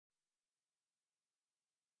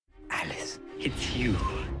Alice, it's you.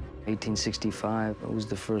 1865, it was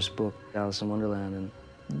the first book, Alice in Wonderland, and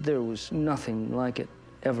there was nothing like it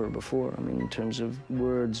ever before. I mean, in terms of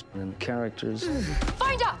words and characters.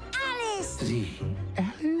 Find her! Alice!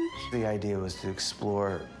 The idea was to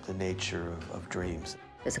explore the nature of dreams.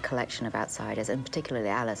 There's a collection of outsiders, and particularly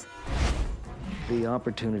Alice. The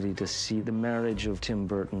opportunity to see the marriage of Tim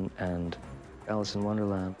Burton and Alice in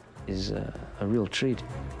Wonderland is a real treat.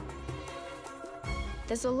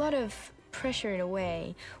 There's a lot of pressure in a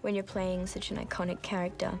way when you're playing such an iconic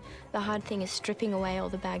character. The hard thing is stripping away all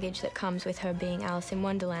the baggage that comes with her being Alice in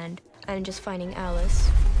Wonderland and just finding Alice.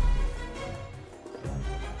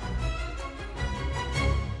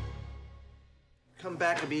 Come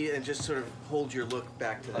back a beat and just sort of hold your look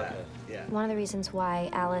back to that. Yeah. One of the reasons why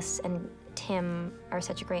Alice and Tim are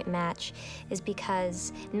such a great match is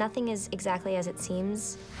because nothing is exactly as it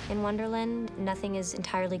seems in Wonderland. Nothing is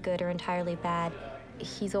entirely good or entirely bad.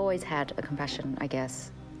 He's always had a compassion, I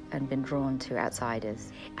guess, and been drawn to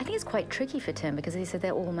outsiders. I think it's quite tricky for Tim because he said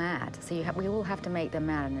they're all mad. So we all have to make them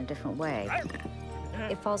mad in a different way.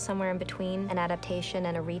 It falls somewhere in between an adaptation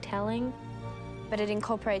and a retelling. But it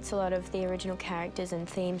incorporates a lot of the original characters and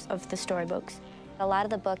themes of the storybooks. A lot of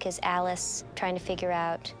the book is Alice trying to figure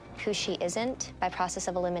out who she isn't by process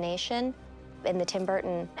of elimination. In the Tim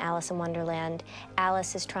Burton Alice in Wonderland,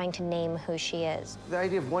 Alice is trying to name who she is. The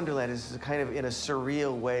idea of Wonderland is kind of, in a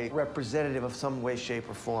surreal way, representative of some way, shape,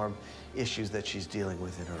 or form issues that she's dealing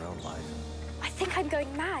with in her own life. I think I'm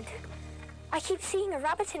going mad. I keep seeing a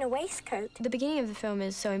rabbit in a waistcoat. The beginning of the film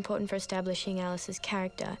is so important for establishing Alice's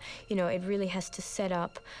character. You know, it really has to set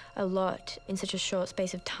up a lot in such a short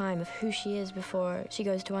space of time of who she is before she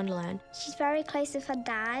goes to Wonderland. She's very close with her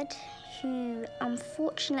dad, who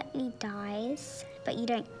unfortunately dies, but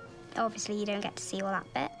obviously you don't get to see all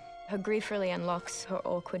that bit. Her grief really unlocks her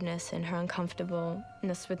awkwardness and her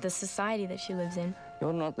uncomfortableness with the society that she lives in.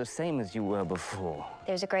 You're not the same as you were before.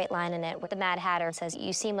 There's a great line in it where the Mad Hatter says,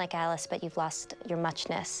 "You seem like Alice, but you've lost your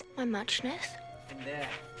muchness." My muchness?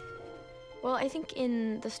 Well, I think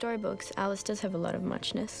in the storybooks, Alice does have a lot of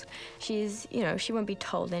muchness. She's, she won't be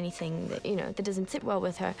told anything that, that doesn't sit well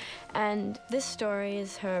with her. And this story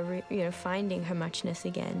is her, finding her muchness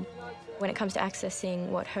again. When it comes to accessing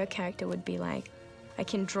what her character would be like, I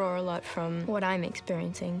can draw a lot from what I'm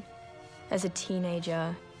experiencing. As a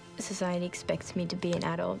teenager, society expects me to be an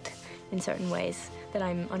adult in certain ways that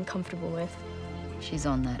I'm uncomfortable with. She's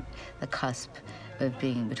on the cusp of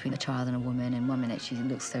being between a child and a woman. In 1 minute, she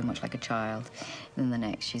looks so much like a child. And then the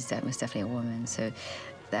next, she's most definitely a woman. So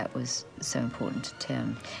that was so important to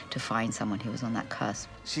Tim, to find someone who was on that cusp.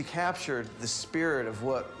 She captured the spirit of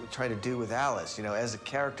what we're trying to do with Alice, as a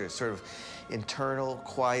character, sort of internal,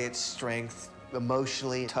 quiet strength,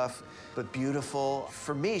 emotionally tough, but beautiful.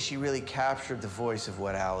 For me, she really captured the voice of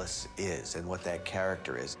what Alice is and what that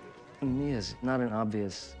character is. Mia's not an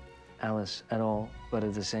obvious Alice at all, but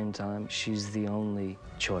at the same time, she's the only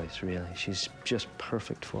choice, really. She's just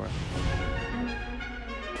perfect for it.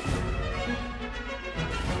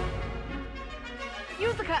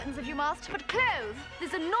 Use the curtains if you must, but clothe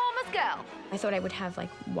this enormous girl. I thought I would have like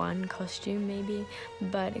one costume maybe,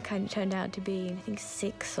 but it kind of turned out to be, I think,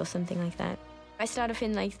 6 or something like that. I started off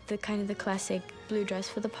in like the classic blue dress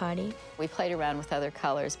for the party. We played around with other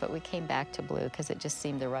colors, but we came back to blue because it just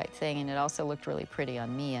seemed the right thing, and it also looked really pretty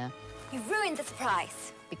on Mia. You ruined the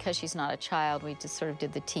surprise. Because she's not a child, we just sort of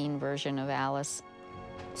did the teen version of Alice.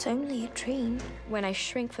 It's only a dream. When I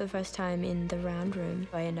shrink for the first time in the round room,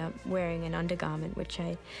 I end up wearing an undergarment, which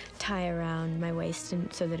I tie around my waist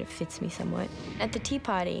so that it fits me somewhat. At the tea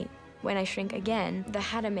party, when I shrink again, the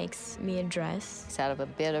Hatter makes me a dress. It's out of a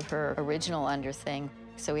bit of her original underthing.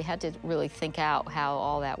 So we had to really think out how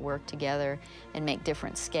all that worked together and make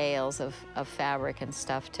different scales of fabric and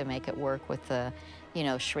stuff to make it work with the,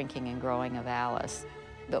 shrinking and growing of Alice.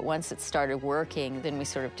 But once it started working, then we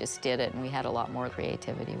sort of just did it, and we had a lot more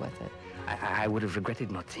creativity with it. I would have regretted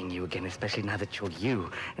not seeing you again, especially now that you're you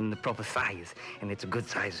and the proper size. And it's a good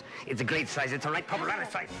size. It's a great size. It's a right proper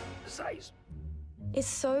size. It's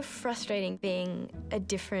so frustrating being a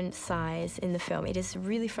different size in the film. It is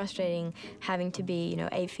really frustrating having to be,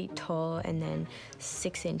 8 feet tall and then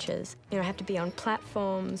 6 inches. I have to be on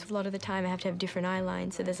platforms. A lot of the time I have to have different eye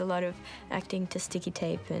lines, so there's a lot of acting to sticky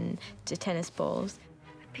tape and to tennis balls.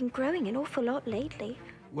 I've been growing an awful lot lately.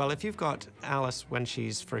 Well, if you've got Alice when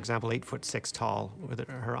she's, for example, 8'6" tall, with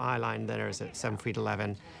her eye line there is at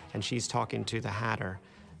 7'11", and she's talking to the Hatter,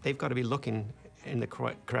 they've got to be looking in the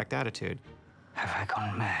correct attitude. Have I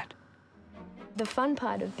gone mad? The fun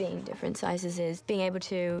part of being different sizes is being able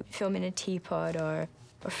to film in a teapot or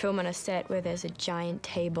Or film on a set where there's a giant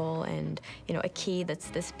table and, you know, a key that's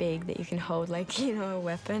this big that you can hold like, you know, a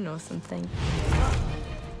weapon or something.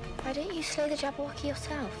 Why don't you slay the Jabberwocky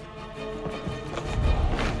yourself?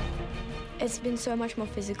 It's been so much more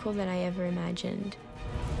physical than I ever imagined.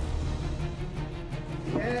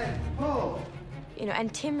 Head, pull. You know,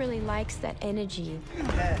 and Tim really likes that energy.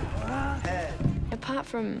 Head, head. Apart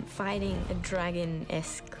from fighting a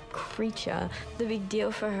dragon-esque creature, the big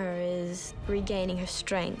deal for her is regaining her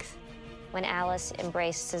strength. When Alice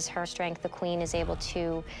embraces her strength, the queen is able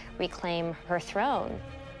to reclaim her throne.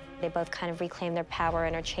 They both kind of reclaim their power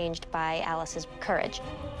and are changed by Alice's courage.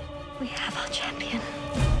 We have our champion.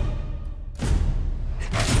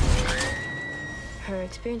 Her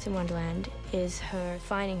experience in Wonderland is her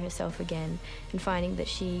finding herself again and finding that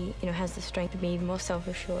she, you know, has the strength to be even more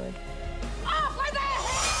self-assured.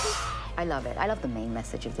 I love it. I love the main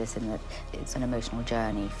message of this in that it's an emotional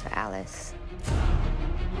journey for Alice.